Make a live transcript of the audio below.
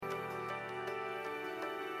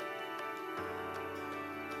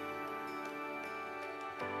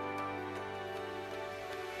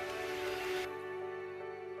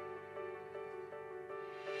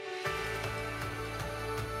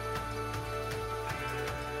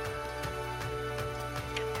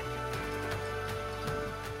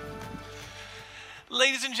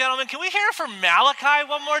Ladies and gentlemen, can we hear it from Malachi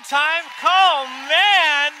one more time? Oh,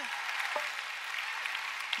 man.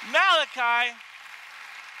 Malachi,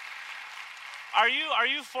 are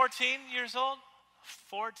you 14 years old?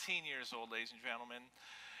 14 years old, ladies and gentlemen.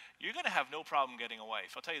 You're going to have no problem getting a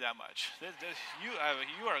wife. I'll tell you that much. You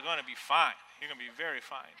are going to be fine. You're going to be very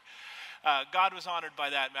fine. God was honored by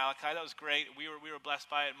that, Malachi. That was great. We were blessed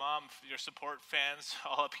by it. Mom, your support fans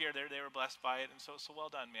all up here, they were blessed by it. And so well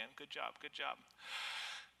done, man. Good job.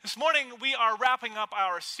 This morning, we are wrapping up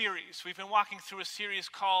our series. We've been walking through a series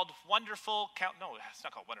called No, it's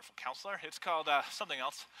not called Wonderful Counselor. It's called something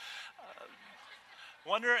else.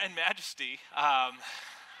 Wonder and Majesty.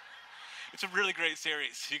 It's a really great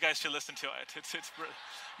series. You guys should listen to it. It's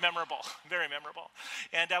memorable, very memorable.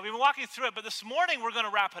 And we've been walking through it, but this morning we're going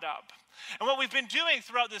to wrap it up. And what we've been doing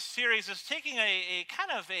throughout this series is taking a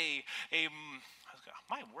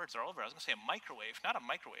my words are over. I was going to say a microwave, not a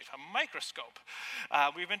microwave, a microscope.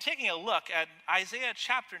 We've been taking a look at Isaiah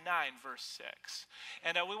chapter 9, verse 6.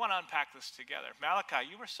 And we want to unpack this together.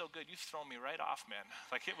 Malachi, you were so good. You've thrown me right off, man.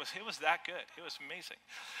 Like it was that good. It was amazing.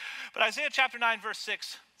 But Isaiah chapter 9, verse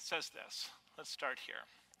 6 says this. Let's start here.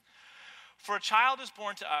 For a child is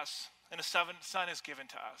born to us, and a son is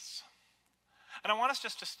given to us. And I want us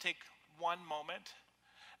just to take one moment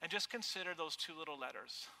and just consider those two little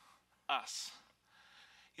letters, us.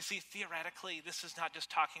 You see, theoretically, this is not just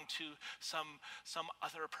talking to some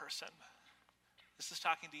other person. This is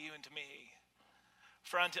talking to you and to me.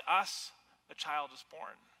 For unto us a child is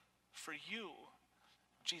born. For you,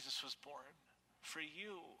 Jesus was born. For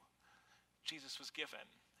you, Jesus was given.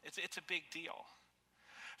 It's a big deal.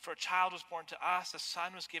 For a child was born to us, a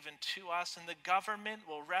son was given to us, and the government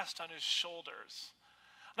will rest on his shoulders.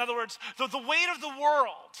 In other words, the weight of the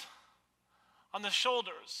world on the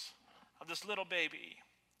shoulders of this little baby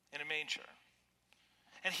in a manger.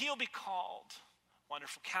 And he'll be called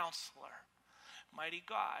Wonderful Counselor, Mighty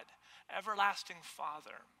God, Everlasting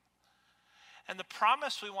Father. And the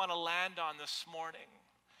promise we want to land on this morning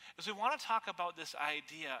is we want to talk about this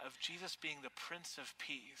idea of Jesus being the Prince of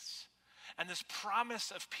Peace and this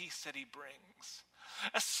promise of peace that he brings,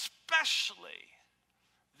 especially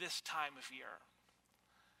this time of year.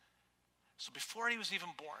 So before he was even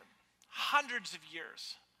born, hundreds of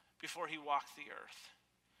years before he walked the earth,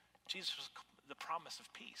 Jesus was the promise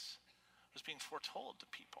of peace was being foretold to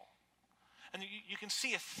people. And you can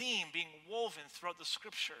see a theme being woven throughout the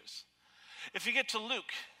scriptures. If you get to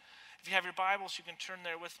Luke, if you have your Bibles, you can turn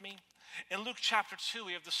there with me. In Luke chapter 2,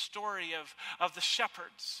 we have the story of the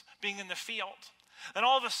shepherds being in the field. And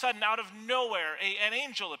all of a sudden, out of nowhere, an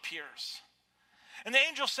angel appears. And the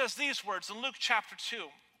angel says these words in Luke chapter 2,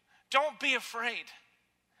 "Don't be afraid,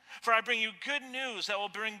 for I bring you good news that will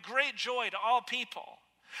bring great joy to all people.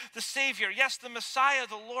 The Savior, yes, the Messiah,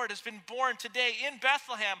 the Lord, has been born today in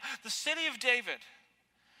Bethlehem, the city of David.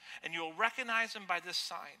 And you will recognize him by this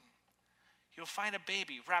sign. You'll find a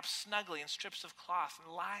baby wrapped snugly in strips of cloth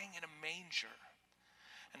and lying in a manger."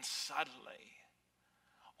 And suddenly,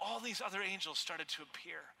 all these other angels started to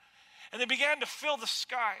appear. And they began to fill the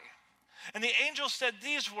sky. And the angel said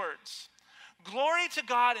these words, "Glory to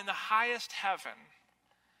God in the highest heaven,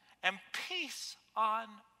 and peace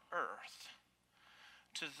on earth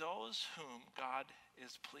to those whom God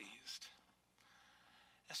is pleased."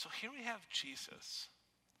 And so here we have Jesus,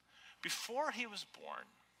 before he was born,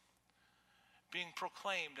 being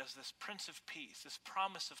proclaimed as this Prince of Peace, this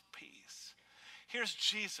promise of peace. Here's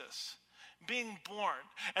Jesus being born.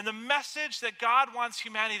 And the message that God wants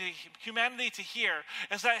humanity to hear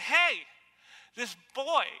is that, hey, this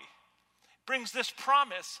boy brings this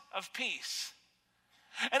promise of peace.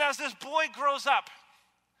 And as this boy grows up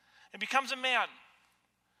and becomes a man,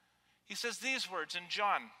 he says these words in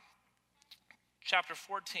John chapter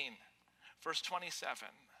 14, verse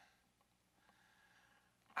 27.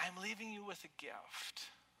 "I'm leaving you with a gift."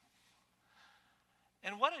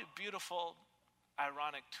 And what a beautiful,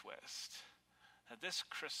 ironic twist that this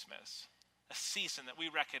Christmas, a season that we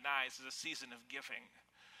recognize as a season of giving,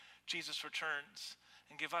 Jesus returns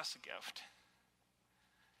and gives us a gift.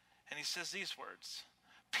 And he says these words,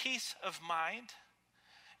 "Peace of mind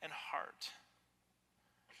and heart."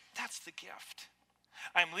 That's the gift.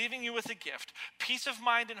 I'm leaving you with a gift, peace of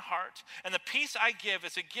mind and heart. And the peace I give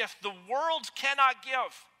is a gift the world cannot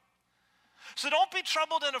give. So don't be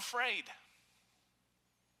troubled and afraid.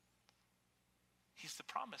 He's the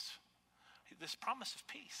promise, this promise of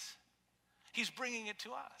peace. He's bringing it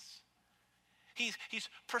to us. He's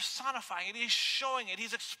personifying it. He's showing it.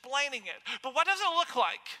 He's explaining it. But what does it look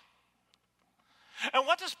like? And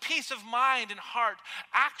what does peace of mind and heart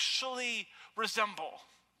actually resemble?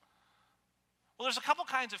 Well, there's a couple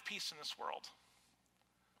kinds of peace in this world.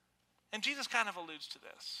 And Jesus kind of alludes to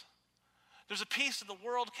this. There's a peace that the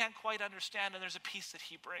world can't quite understand, and there's a peace that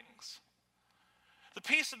he brings. The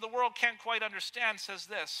peace that the world can't quite understand says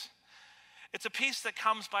this: it's a peace that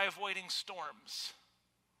comes by avoiding storms,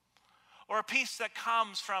 or a peace that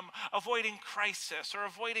comes from avoiding crisis, or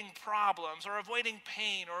avoiding problems, or avoiding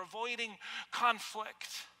pain, or avoiding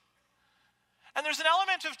conflict. And there's an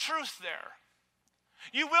element of truth there.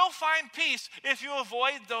 You will find peace if you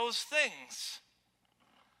avoid those things.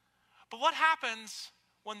 But what happens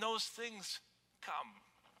when those things come?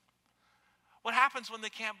 What happens when they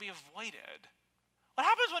can't be avoided? What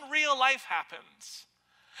happens when real life happens?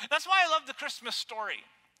 That's why I love the Christmas story,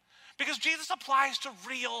 because Jesus applies to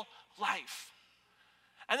real life.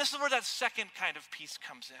 And this is where that second kind of peace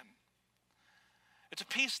comes in. It's a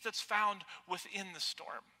peace that's found within the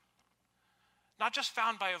storm, not just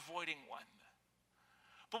found by avoiding one.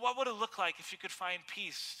 But what would it look like if you could find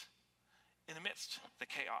peace in the midst of the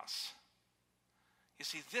chaos? You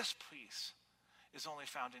see, this peace is only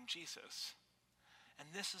found in Jesus. And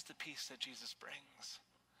this is the peace that Jesus brings.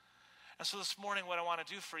 And so this morning, what I want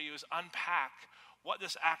to do for you is unpack what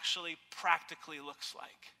this actually practically looks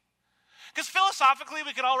like. Because philosophically,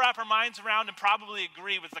 we can all wrap our minds around and probably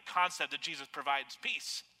agree with the concept that Jesus provides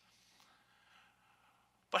peace.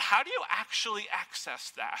 But how do you actually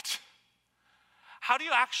access that? How do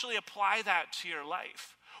you actually apply that to your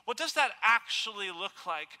life? What does that actually look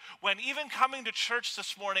like when even coming to church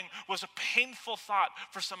this morning was a painful thought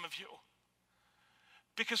for some of you?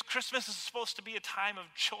 Because Christmas is supposed to be a time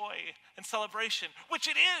of joy and celebration, which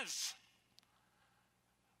it is.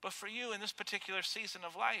 But for you in this particular season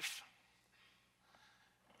of life,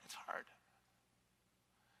 it's hard.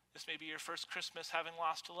 This may be your first Christmas having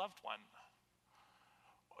lost a loved one,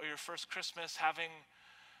 or your first Christmas having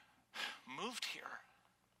moved here.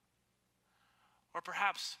 Or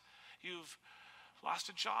perhaps you've lost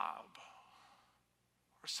a job,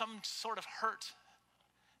 or some sort of hurt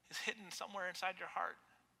is hidden somewhere inside your heart,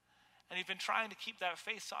 and you've been trying to keep that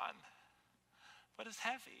face on, but it's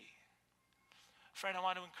heavy. Friend, I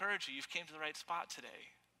want to encourage you. You've came to the right spot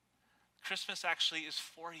today. Christmas actually is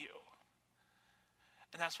for you.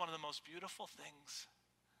 And that's one of the most beautiful things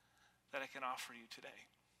that I can offer you today.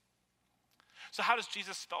 So how does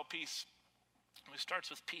Jesus spell peace? Well, he starts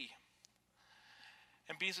with P.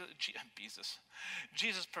 And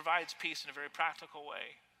Jesus provides peace in a very practical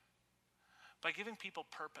way by giving people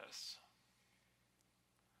purpose.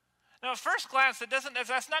 Now, at first glance,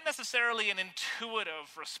 that's not necessarily an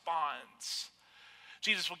intuitive response.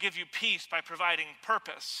 Jesus will give you peace by providing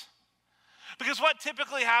purpose. Because what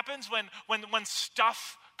typically happens when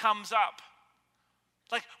stuff comes up,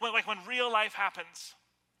 like when real life happens,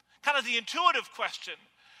 kind of the intuitive question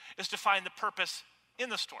is to find the purpose in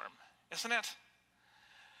the storm, isn't it?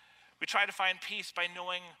 We try to find peace by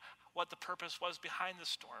knowing what the purpose was behind the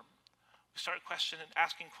storm. We start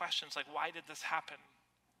asking questions like, why did this happen?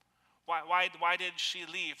 Why did she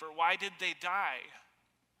leave? Or why did they die?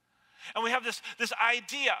 And we have this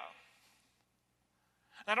idea.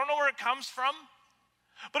 And I don't know where it comes from,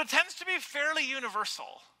 but it tends to be fairly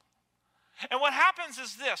universal. And what happens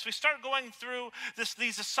is this: we start going through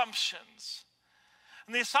these assumptions.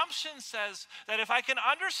 And the assumption says that if I can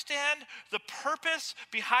understand the purpose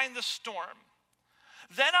behind the storm,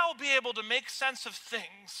 then I will be able to make sense of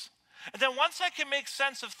things. And then once I can make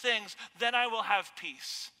sense of things, then I will have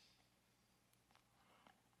peace.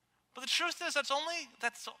 But the truth is that's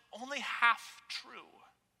only half true.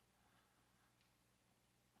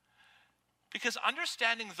 Because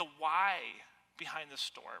understanding the why behind the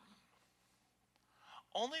storm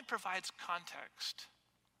only provides context.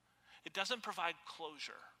 It doesn't provide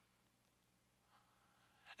closure.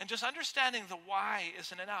 And just understanding the why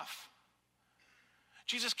isn't enough.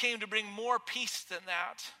 Jesus came to bring more peace than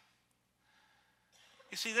that.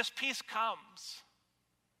 You see, this peace comes.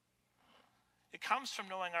 It comes from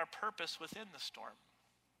knowing our purpose within the storm.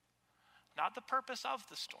 Not the purpose of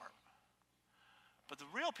the storm. But the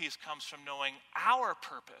real peace comes from knowing our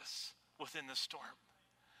purpose within the storm.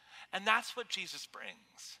 And that's what Jesus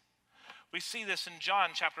brings. We see this in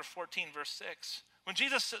John chapter 14, verse 6. When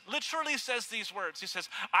Jesus literally says these words, he says,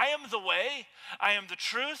 I am the way, I am the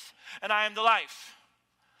truth, and I am the life.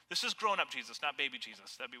 This is grown-up Jesus, not baby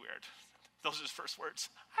Jesus. That'd be weird. Those are his first words.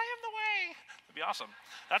 I am the way. That'd be awesome.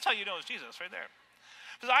 That's how you know it's Jesus right there.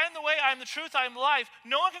 Because I am the way, I am the truth, I am the life.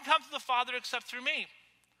 No one can come to the Father except through me.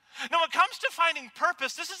 Now, when it comes to finding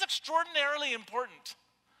purpose, this is extraordinarily important.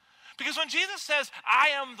 Because when Jesus says, I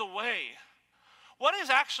am the way, what he's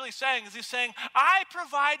actually saying is he's saying, I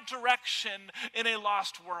provide direction in a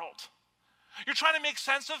lost world. You're trying to make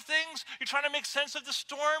sense of things. You're trying to make sense of the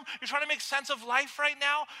storm. You're trying to make sense of life right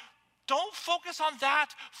now. Don't focus on that.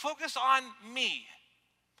 Focus on me.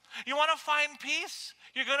 You want to find peace?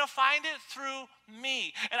 You're going to find it through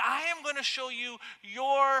me. And I am going to show you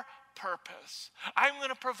your purpose. I'm going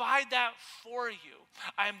to provide that for you.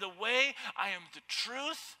 I am the way. I am the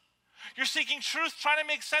truth. You're seeking truth, trying to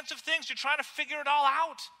make sense of things. You're trying to figure it all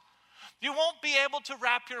out. You won't be able to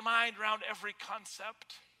wrap your mind around every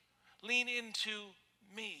concept. Lean into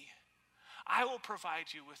me. I will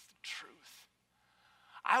provide you with the truth.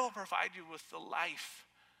 I will provide you with the life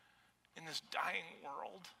in this dying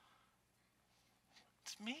world.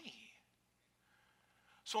 It's me.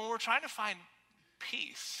 So when we're trying to find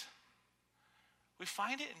peace, we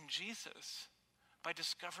find it in Jesus by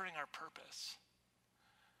discovering our purpose.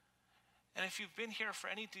 And if you've been here for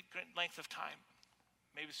any length of time,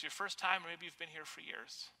 maybe it's your first time or maybe you've been here for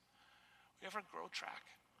years, we have our Grow Track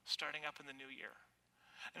starting up in the new year.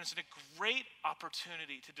 And it's a great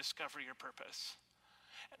opportunity to discover your purpose.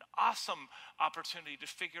 An awesome opportunity to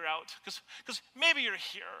figure out, because maybe you're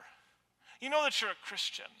here. You know that you're a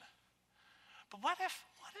Christian. But what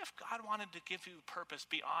if God wanted to give you purpose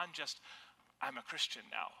beyond just, I'm a Christian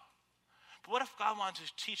now? But what if God wanted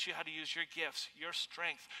to teach you how to use your gifts, your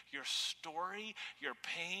strength, your story, your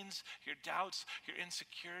pains, your doubts, your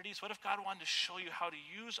insecurities? What if God wanted to show you how to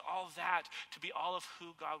use all that to be all of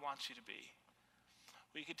who God wants you to be?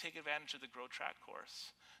 Well, you could take advantage of the Grow Track course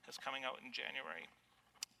that's coming out in January.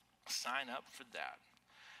 Sign up for that.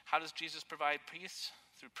 How does Jesus provide peace?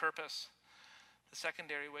 Through purpose. The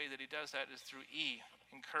secondary way that he does that is through E,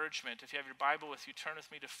 encouragement. If you have your Bible with you, turn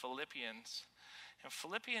with me to Philippians. In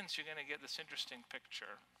Philippians, you're going to get this interesting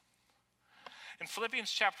picture. In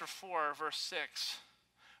Philippians chapter 4, verse 6,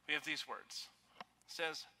 we have these words. It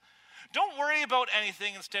says, don't worry about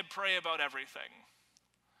anything, instead pray about everything.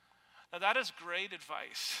 Now that is great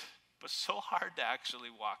advice, but so hard to actually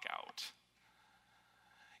walk out.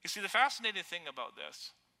 You see, the fascinating thing about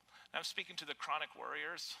this, and I'm speaking to the chronic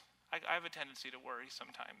worriers, I have a tendency to worry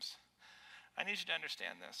sometimes. I need you to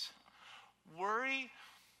understand this. Worry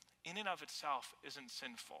in and of itself isn't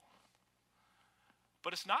sinful,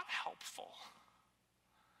 but it's not helpful.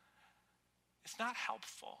 It's not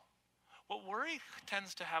helpful. What worry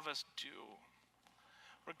tends to have us do,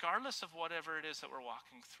 regardless of whatever it is that we're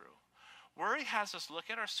walking through, worry has us look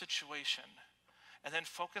at our situation and then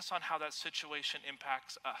focus on how that situation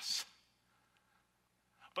impacts us.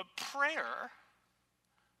 But prayer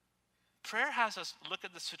has us look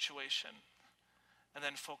at the situation and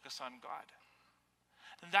then focus on God.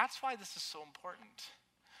 And that's why this is so important.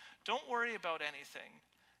 Don't worry about anything.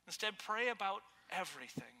 Instead, pray about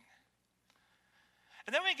everything.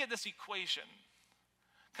 And then we get this equation,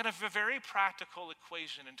 kind of a very practical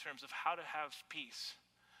equation in terms of how to have peace.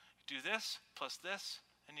 You do this plus this,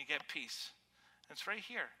 and you get peace. And it's right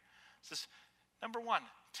here. It says, number one,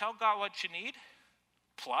 tell God what you need,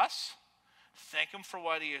 plus thank him for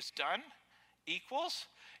what he has done, equals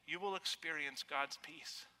you will experience God's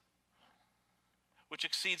peace, which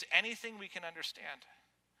exceeds anything we can understand.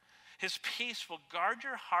 His peace will guard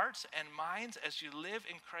your hearts and minds as you live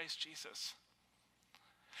in Christ Jesus.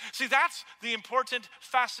 See, that's the important,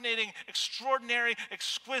 fascinating, extraordinary,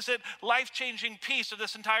 exquisite, life-changing piece of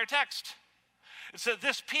this entire text. It's that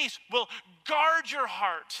this peace will guard your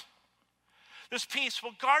heart. This peace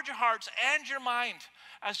will guard your hearts and your mind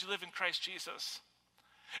as you live in Christ Jesus.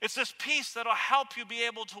 It's this peace that will help you be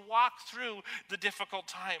able to walk through the difficult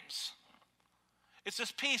times. It's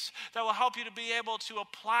this peace that will help you to be able to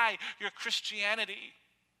apply your Christianity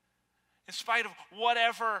in spite of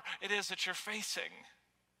whatever it is that you're facing.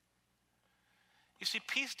 You see,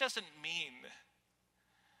 peace doesn't mean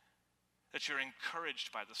that you're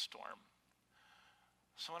encouraged by the storm.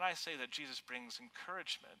 So when I say that Jesus brings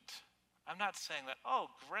encouragement, I'm not saying that, oh,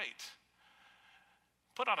 great,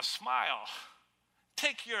 put on a smile.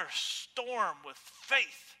 Take your storm with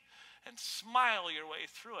faith and smile your way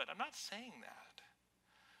through it. I'm not saying that.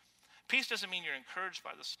 Peace doesn't mean you're encouraged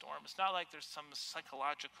by the storm. It's not like there's some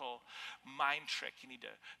psychological mind trick you need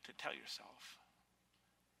to tell yourself.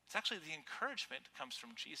 It's actually the encouragement comes from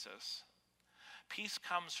Jesus. Peace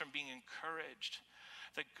comes from being encouraged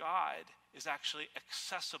that God is actually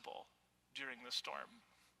accessible during the storm.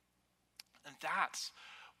 And that's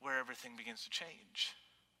where everything begins to change.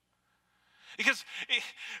 Because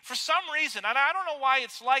for some reason, and I don't know why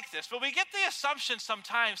it's like this, but we get the assumption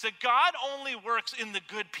sometimes that God only works in the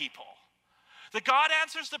good people. That God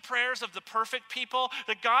answers the prayers of the perfect people.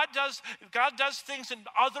 That God does things in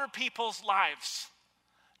other people's lives,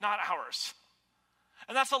 not ours.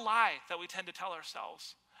 And that's a lie that we tend to tell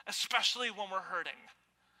ourselves, especially when we're hurting.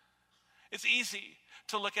 It's easy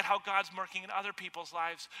to look at how God's working in other people's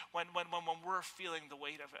lives when we're feeling the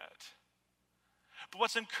weight of it. But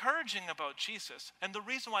what's encouraging about Jesus, and the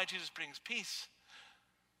reason why Jesus brings peace,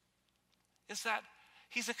 is that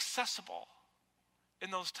he's accessible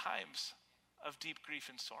in those times of deep grief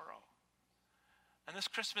and sorrow. And this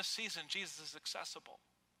Christmas season, Jesus is accessible.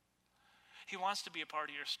 He wants to be a part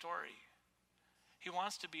of your story. He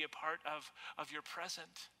wants to be a part of your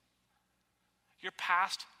present. Your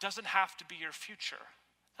past doesn't have to be your future.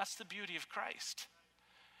 That's the beauty of Christ.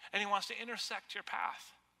 And he wants to intersect your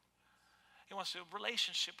path. He wants to have a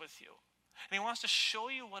relationship with you. And he wants to show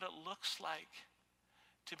you what it looks like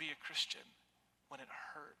to be a Christian when it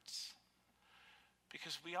hurts.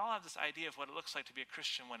 Because we all have this idea of what it looks like to be a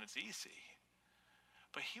Christian when it's easy.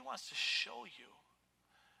 But he wants to show you,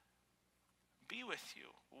 be with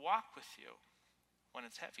you, walk with you when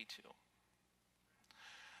it's heavy too.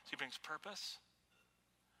 So he brings purpose.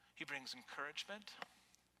 He brings encouragement.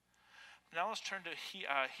 Now let's turn to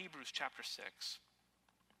Hebrews chapter 6.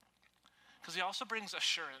 Because he also brings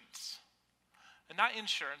assurance. And not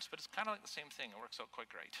insurance, but it's kind of like the same thing. It works out quite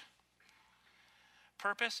great.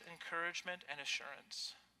 Purpose, encouragement, and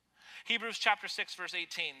assurance. Hebrews chapter 6, verse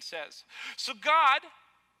 18 says, so God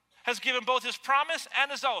has given both his promise and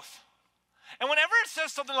his oath. And whenever it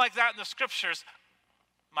says something like that in the scriptures,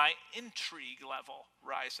 my intrigue level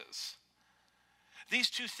rises. These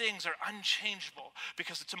two things are unchangeable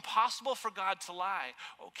because it's impossible for God to lie.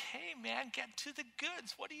 Okay, man, get to the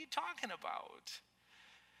goods. What are you talking about?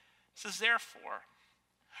 It says, therefore,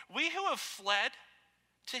 we who have fled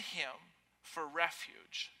to him for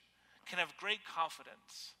refuge can have great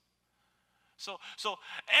confidence. So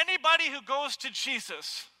anybody who goes to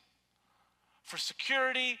Jesus for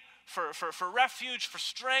security, for refuge, for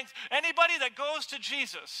strength, anybody that goes to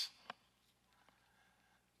Jesus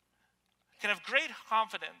can have great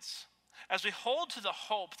confidence as we hold to the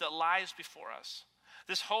hope that lies before us.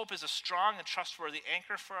 This hope is a strong and trustworthy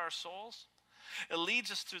anchor for our souls. It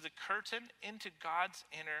leads us through the curtain into God's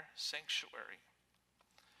inner sanctuary.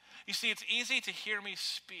 You see, it's easy to hear me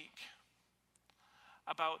speak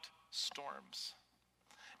about storms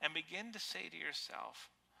and begin to say to yourself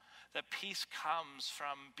that peace comes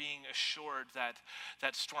from being assured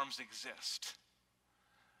that storms exist,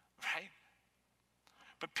 right?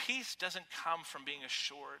 But peace doesn't come from being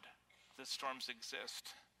assured that storms exist.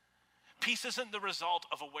 Peace isn't the result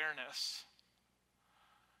of awareness.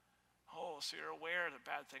 Oh, so you're aware that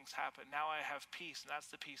bad things happen. Now I have peace, and that's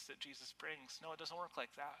the peace that Jesus brings. No, it doesn't work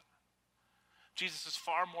like that. Jesus is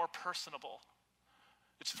far more personable.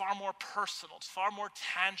 It's far more personal. It's far more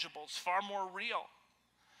tangible. It's far more real.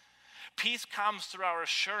 Peace comes through our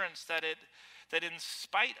assurance that in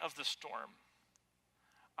spite of the storm,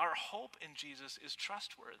 our hope in Jesus is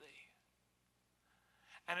trustworthy.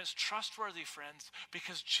 And it's trustworthy, friends,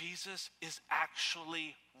 because Jesus is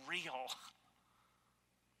actually real.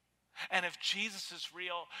 And if Jesus is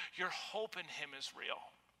real, your hope in him is real.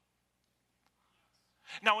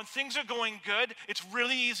 Now, when things are going good, it's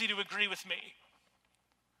really easy to agree with me.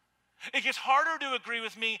 It gets harder to agree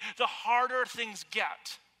with me the harder things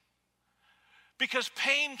get. Because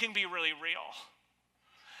pain can be really real.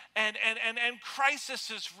 And crisis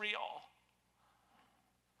is real.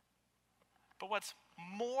 But what's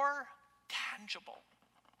more tangible,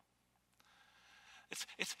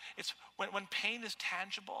 it's when pain is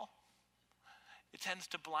tangible, it tends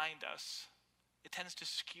to blind us. It tends to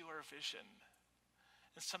skew our vision.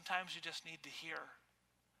 And sometimes you just need to hear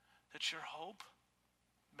that your hope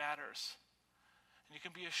matters. And you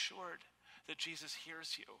can be assured that Jesus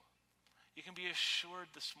hears you. You can be assured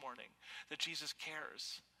this morning that Jesus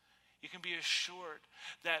cares. You can be assured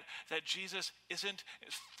that Jesus isn't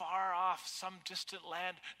far off, some distant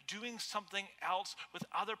land, doing something else with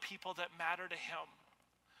other people that matter to him.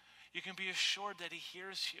 You can be assured that he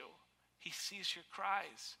hears you. He sees your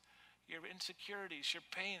cries, your insecurities, your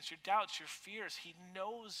pains, your doubts, your fears. He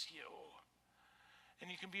knows you. And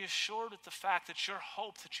you can be assured with the fact that your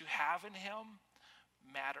hope that you have in him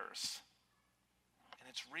matters. And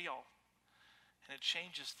it's real. And it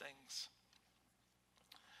changes things.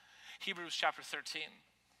 Hebrews chapter 13.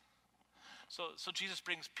 So Jesus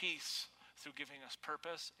brings peace through giving us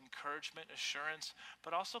purpose, encouragement, assurance,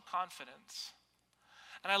 but also confidence.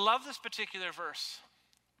 And I love this particular verse.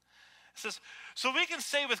 It says, so we can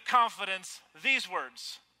say with confidence these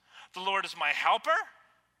words, the Lord is my helper,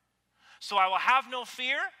 so I will have no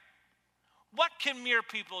fear. What can mere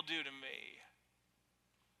people do to me?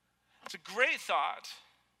 It's a great thought.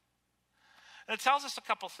 And it tells us a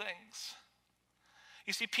couple things.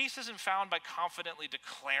 You see, peace isn't found by confidently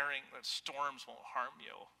declaring that storms won't harm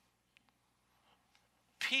you.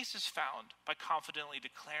 peace is found by confidently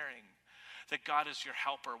declaring that God is your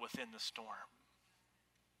helper within the storm.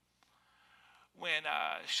 When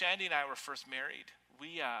Shandy and I were first married,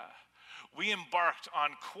 we embarked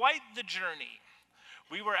on quite the journey.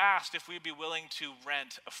 We were asked if we'd be willing to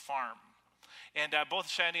rent a farm. And both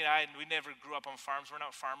Shandy and I, we never grew up on farms. We're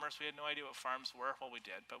not farmers. We had no idea what farms were. Well, we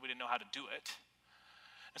did, but we didn't know how to do it.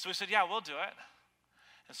 And so we said, yeah, we'll do it.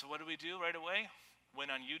 And so what did we do right away?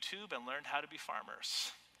 Went on YouTube and learned how to be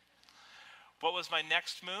farmers. What was my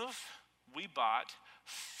next move? We bought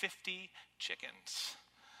 50 chickens.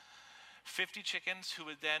 50 chickens we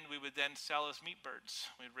would then sell as meat birds.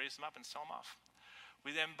 We'd raise them up and sell them off.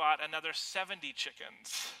 We then bought another 70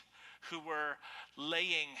 chickens who were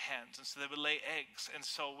laying hens, and so they would lay eggs. And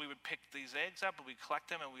so we would pick these eggs up, and we'd collect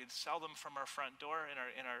them, and we'd sell them from our front door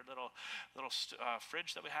in our little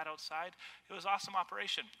fridge that we had outside. It was an awesome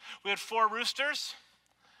operation. We had 4 roosters,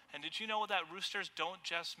 and did you know that roosters don't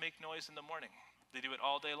just make noise in the morning? They do it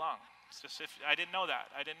all day long. It's just I didn't know that.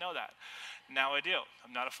 Now I do.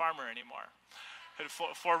 I'm not a farmer anymore. We had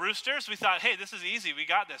 4 roosters. We thought, hey, this is easy. We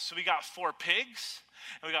got this. So we got 4 pigs.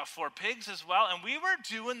 And we got 4 pigs as well. And we were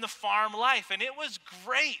doing the farm life. And it was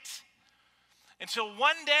great. Until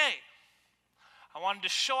one day, I wanted to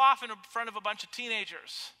show off in front of a bunch of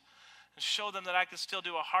teenagers and show them that I could still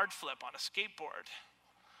do a hard flip on a skateboard.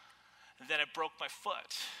 And then it broke my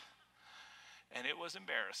foot. And it was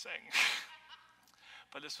embarrassing.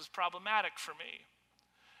 But this was problematic for me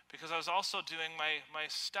because I was also doing my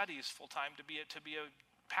studies full-time to be a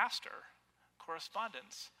pastor,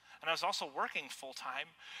 correspondence. And I was also working full-time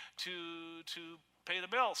to pay the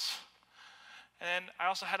bills. And I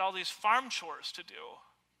also had all these farm chores to do.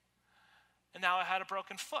 And now I had a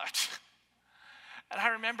broken foot. And I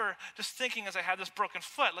remember just thinking as I had this broken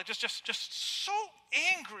foot, like just so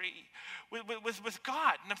angry with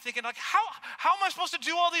God. And I'm thinking, like, how am I supposed to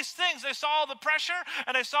do all these things? I saw all the pressure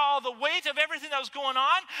and I saw all the weight of everything that was going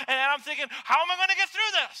on. And I'm thinking, how am I going to get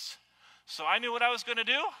through this? So I knew what I was going to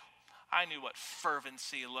do. I knew what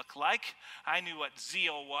fervency looked like. I knew what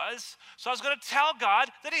zeal was. So I was going to tell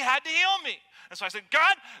God that he had to heal me. And so I said,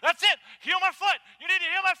 God, that's it. Heal my foot. You need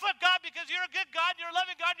to heal my foot, God, because you're a good God. You're a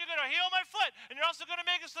loving God. You're going to heal my foot. And you're also going to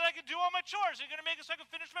make it so that I can do all my chores. You're going to make it so I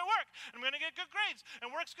can finish my work. And I'm going to get good grades.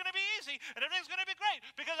 And work's going to be easy. And everything's going to be great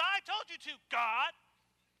because I told you to, God.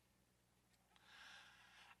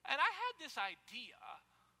 And I had this idea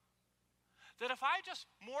that if I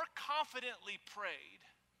just more confidently prayed,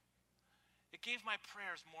 it gave my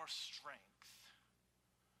prayers more strength.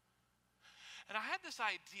 And I had this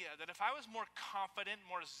idea that if I was more confident,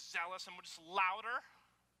 more zealous, and just louder,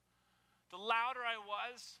 the louder I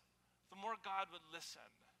was, the more God would listen.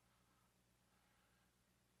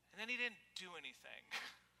 And then he didn't do anything.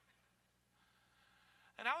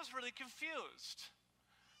 And I was really confused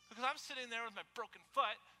because I'm sitting there with my broken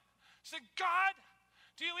foot saying, God,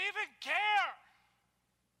 do you even care?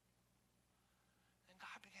 And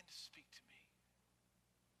God began to speak to me.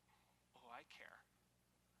 I care.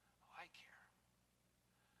 Oh, I care.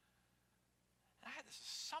 And I had this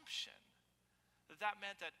assumption that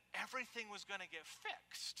meant that everything was going to get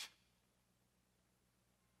fixed.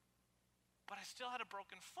 But I still had a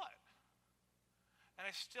broken foot. And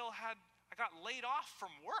I got laid off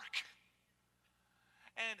from work.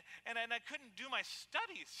 And I couldn't do my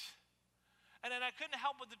studies. And then I couldn't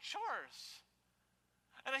help with the chores.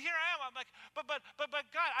 And here I am. I'm like, but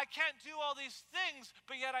God, I can't do all these things,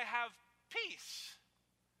 but yet I have peace.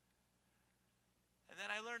 And then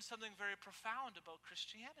I learned something very profound about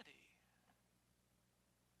Christianity.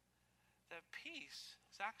 That peace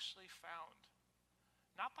is actually found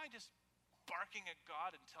not by just barking at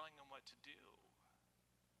God and telling him what to do,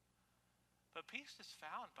 but peace is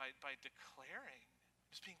found by declaring,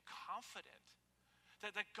 just being confident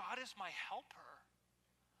that God is my helper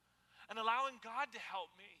and allowing God to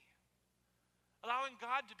help me, allowing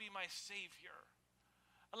God to be my Savior,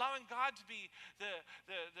 allowing God to be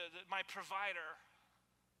my provider.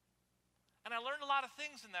 And I learned a lot of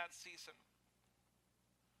things in that season.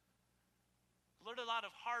 I learned a lot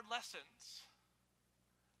of hard lessons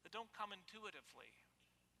that don't come intuitively.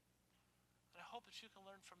 And I hope that you can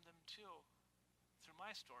learn from them too, through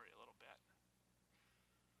my story a little bit.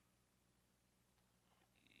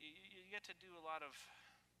 You get to do a lot of...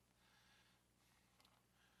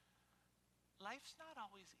 Life's not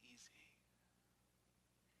always easy.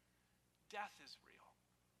 Death is real.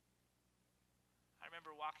 I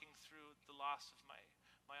remember walking through the loss of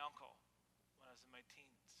my uncle when I was in my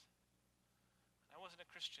teens. And I wasn't a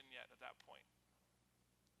Christian yet at that point.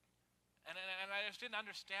 And I just didn't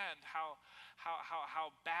understand how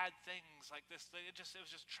bad things like this, it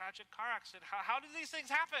was just tragic car accident. How did these things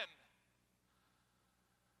happen?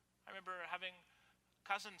 I remember having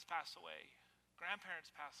cousins pass away,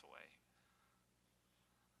 grandparents pass away.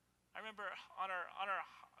 I remember on our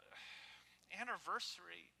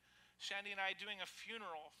anniversary, Shandy and I doing a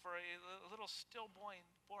funeral for a little stillborn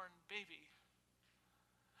baby.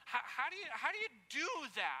 How do you do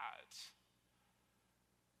that?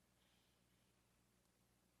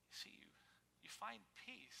 See, you find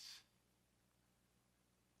peace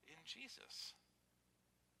in Jesus.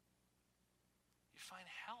 You find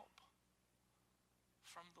help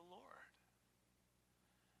from the Lord.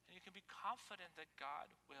 And you can be confident that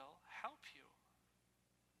God will help you.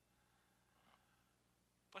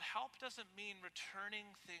 But help doesn't mean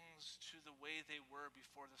returning things to the way they were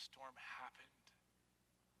before the storm happened.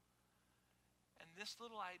 And this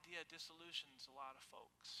little idea disillusions a lot of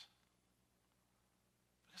folks.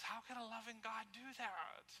 Because how can a loving God do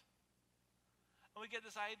that? And we get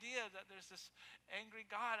this idea that there's this angry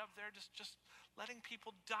God up there just letting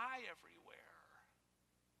people die everywhere.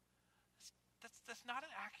 That's not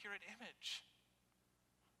an accurate image.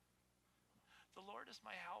 The Lord is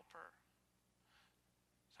my helper.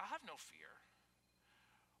 So I have no fear.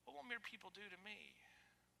 What will mere people do to me?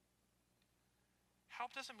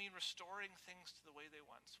 Help doesn't mean restoring things to the way they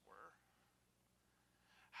once were.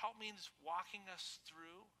 Help means walking us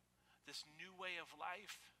through this new way of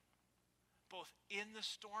life, both in the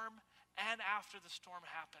storm and after the storm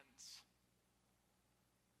happens.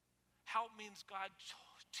 Help means God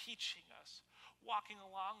teaching us, walking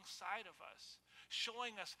alongside of us,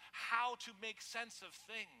 showing us how to make sense of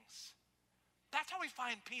things. That's how we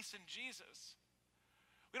find peace in Jesus.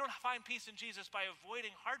 We don't find peace in Jesus by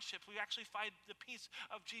avoiding hardships. We actually find the peace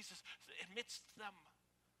of Jesus amidst them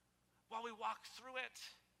while we walk through it.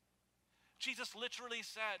 Jesus literally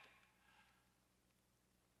said,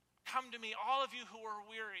 "Come to me, all of you who are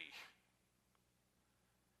weary,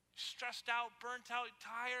 stressed out, burnt out,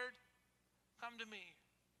 tired, come to me,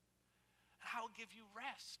 and I will give you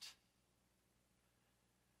rest."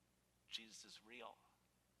 Jesus is real,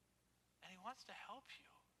 and he wants to help you.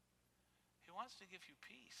 He wants to give you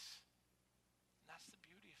peace. And that's the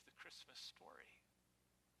beauty of the Christmas story.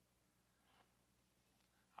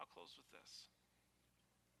 I'll close with this.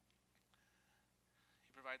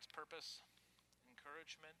 He provides purpose,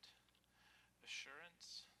 encouragement,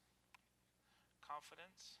 assurance,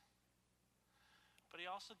 confidence, but he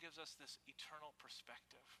also gives us this eternal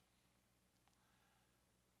perspective.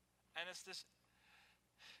 And it's this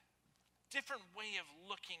different way of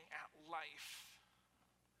looking at life.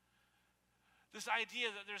 This idea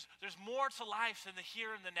that there's more to life than the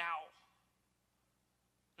here and the now.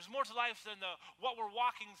 There's more to life than what we're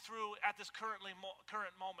walking through at this current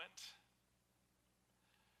moment.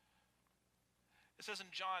 It says in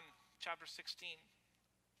John chapter 16,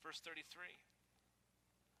 verse 33.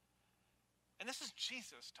 And this is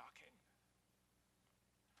Jesus talking.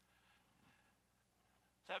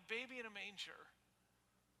 That baby in a manger,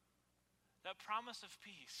 that promise of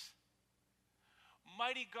peace,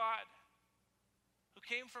 mighty God who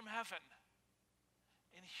came from heaven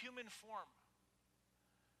in human form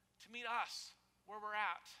to meet us where we're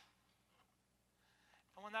at.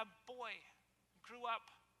 And when that boy grew up,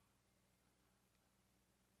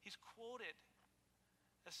 he's quoted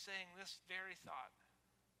as saying this very thought.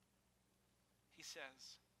 He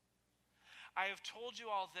says, "I have told you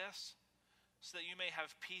all this so that you may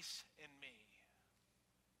have peace in me.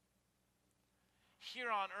 Here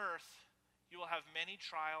on earth, you will have many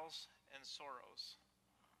trials and sorrows."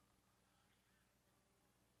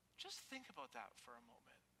 Just think about that for a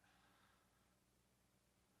moment.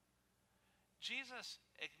 Jesus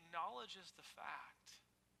acknowledges the fact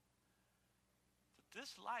that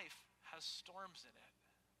this life has storms in it.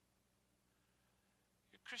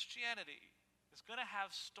 Your Christianity is going to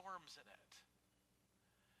have storms in it.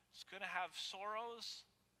 It's going to have sorrows.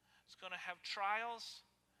 It's going to have trials.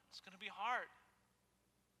 It's going to be hard.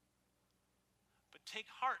 But take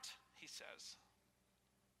heart, he says,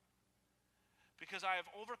 because I have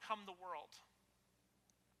overcome the world.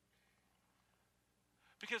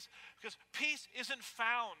 Because peace isn't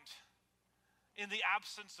found in the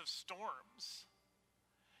absence of storms.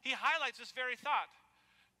 He highlights this very thought.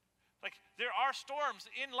 Like, there are storms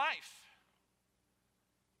in life.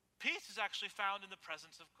 Peace is actually found in the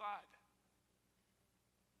presence of God.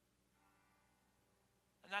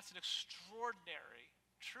 And that's an extraordinary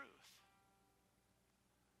truth.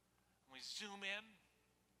 And we zoom in,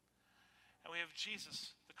 and we have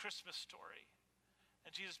Jesus, the Christmas story,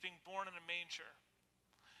 and Jesus being born in a manger.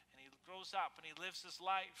 And he grows up and he lives his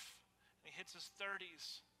life and he hits his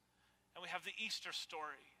 30s, and we have the Easter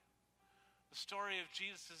story, the story of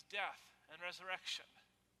Jesus' death and resurrection.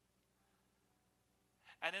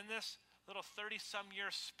 And in this little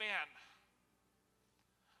 30-some-year span,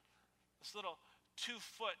 this little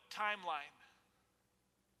 2-foot timeline,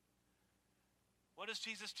 what does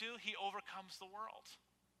Jesus do? He overcomes the world.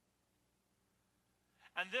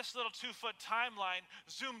 And this little 2-foot timeline,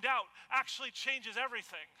 zoomed out, actually changes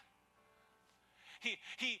everything.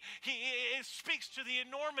 He speaks to the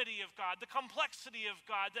enormity of God, the complexity of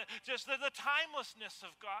God, the timelessness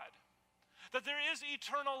of God. That there is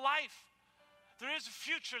eternal life. There is a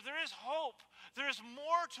future. There is hope. There is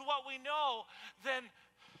more to what we know than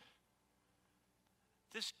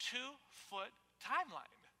this 2-foot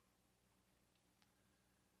timeline.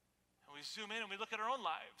 And we zoom in and we look at our own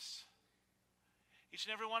lives. Each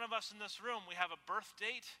and every one of us in this room, we have a birth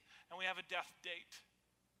date and we have a death date.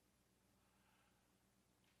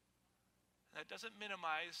 And that doesn't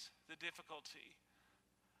minimize the difficulty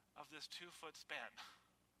of this 2-foot span.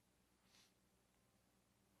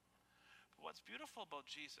 But what's beautiful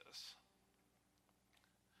about Jesus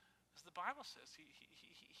is the Bible says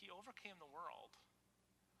he overcame the world,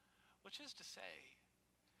 which is to say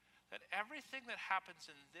that everything that happens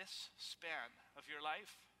in this span of your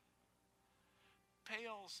life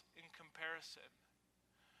pales in comparison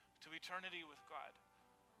to eternity with God.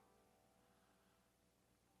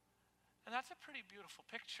 And that's a pretty beautiful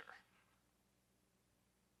picture.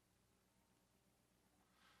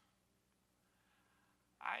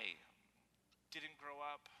 I didn't grow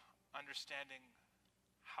up understanding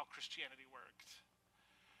how Christianity worked.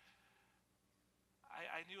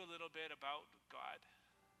 I knew a little bit about God,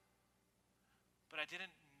 but I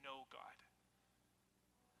didn't know God.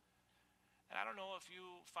 And I don't know if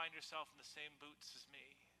you find yourself in the same boots as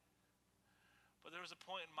me, but there was a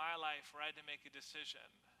point in my life where I had to make a decision.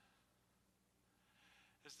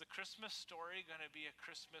 Is the Christmas story going to be a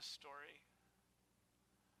Christmas story?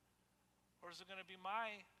 Or is it going to be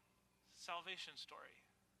my salvation story?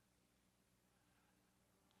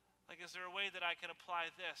 Like, is there a way that I can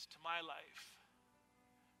apply this to my life?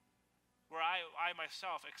 Where I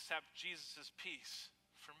myself accept Jesus' peace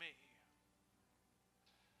for me.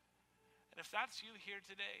 And if that's you here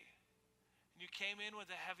today, and you came in with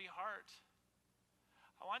a heavy heart,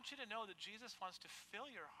 I want you to know that Jesus wants to fill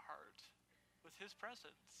your heart with his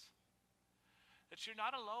presence. That you're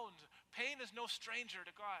not alone. Pain is no stranger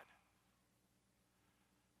to God.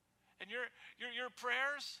 And your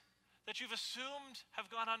prayers that you've assumed have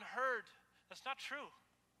gone unheard, that's not true.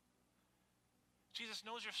 Jesus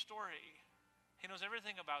knows your story. He knows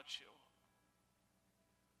everything about you.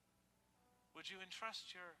 Would you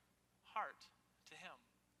entrust your heart to him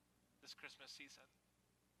this Christmas season?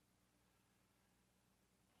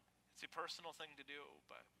 It's a personal thing to do,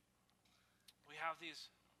 but we have these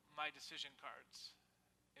My Decision cards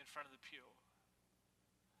in front of the pew.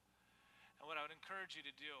 And what I would encourage you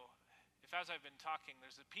to do, if as I've been talking,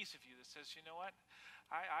 there's a piece of you that says, you know what,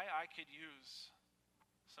 I could use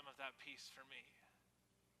some of that peace for me.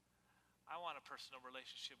 I want a personal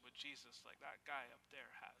relationship with Jesus like that guy up there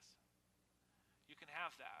has. You can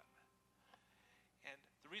have that. And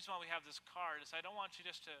the reason why we have this card is I don't want you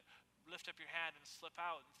just to lift up your hand and slip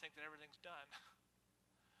out and think that everything's done.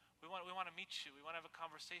 We want to meet you. We want to have a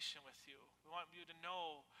conversation with you. We want you to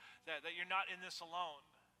know that you're not in this alone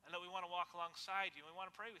and that we want to walk alongside you and we want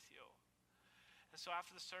to pray with you. And so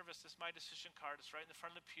after the service, this My Decision card is right in the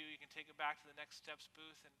front of the pew. You can take it back to the Next Steps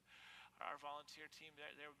booth, and our volunteer team,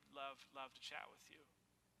 they would love to chat with you.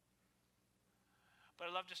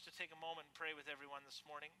 But I'd love just to take a moment and pray with everyone this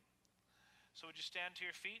morning. So would you stand to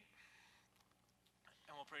your feet?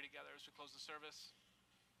 And we'll pray together as we close the service.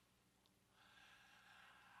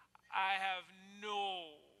 I have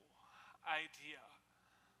no idea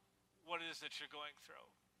what it is that you're going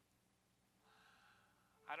through.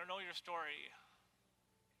 I don't know your story,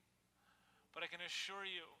 but I can assure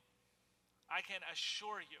you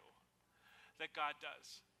that God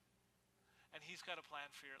does. And he's got a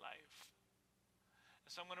plan for your life.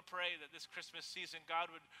 And so I'm going to pray that this Christmas season,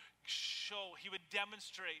 God would show, he would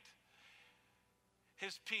demonstrate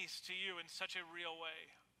his peace to you in such a real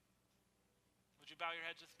way. Would you bow your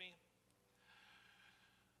heads with me?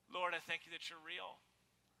 Lord, I thank you that you're real.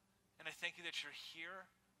 And I thank you that you're here.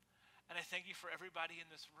 And I thank you for everybody in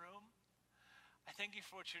this room. I thank you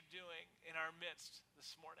for what you're doing in our midst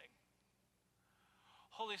this morning.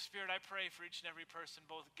 Holy Spirit, I pray for each and every person,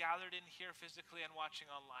 both gathered in here physically and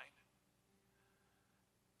watching online.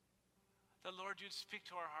 That, Lord, you'd speak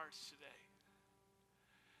to our hearts today.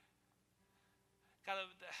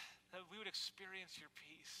 God, that we would experience your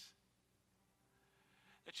peace.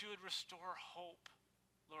 that you would restore hope,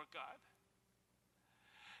 Lord God.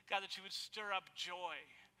 God, that you would stir up joy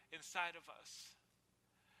inside of us.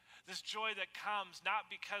 This joy that comes not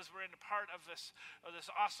because we're in a part of this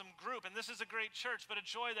awesome group, and this is a great church, but a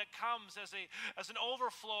joy that comes as an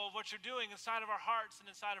overflow of what you're doing inside of our hearts and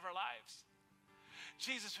inside of our lives.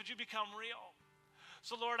 Jesus, would you become real?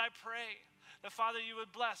 So Lord, I pray that, Father, you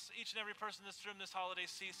would bless each and every person in this room this holiday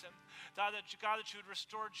season. God, that you would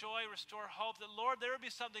restore joy, restore hope, that, Lord, there would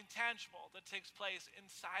be something tangible that takes place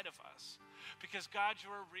inside of us. Because, God,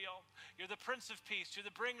 you are real. You're the Prince of Peace. You're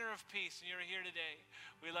the bringer of peace, and you're here today.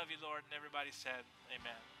 We love you, Lord, and everybody said,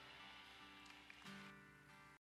 amen.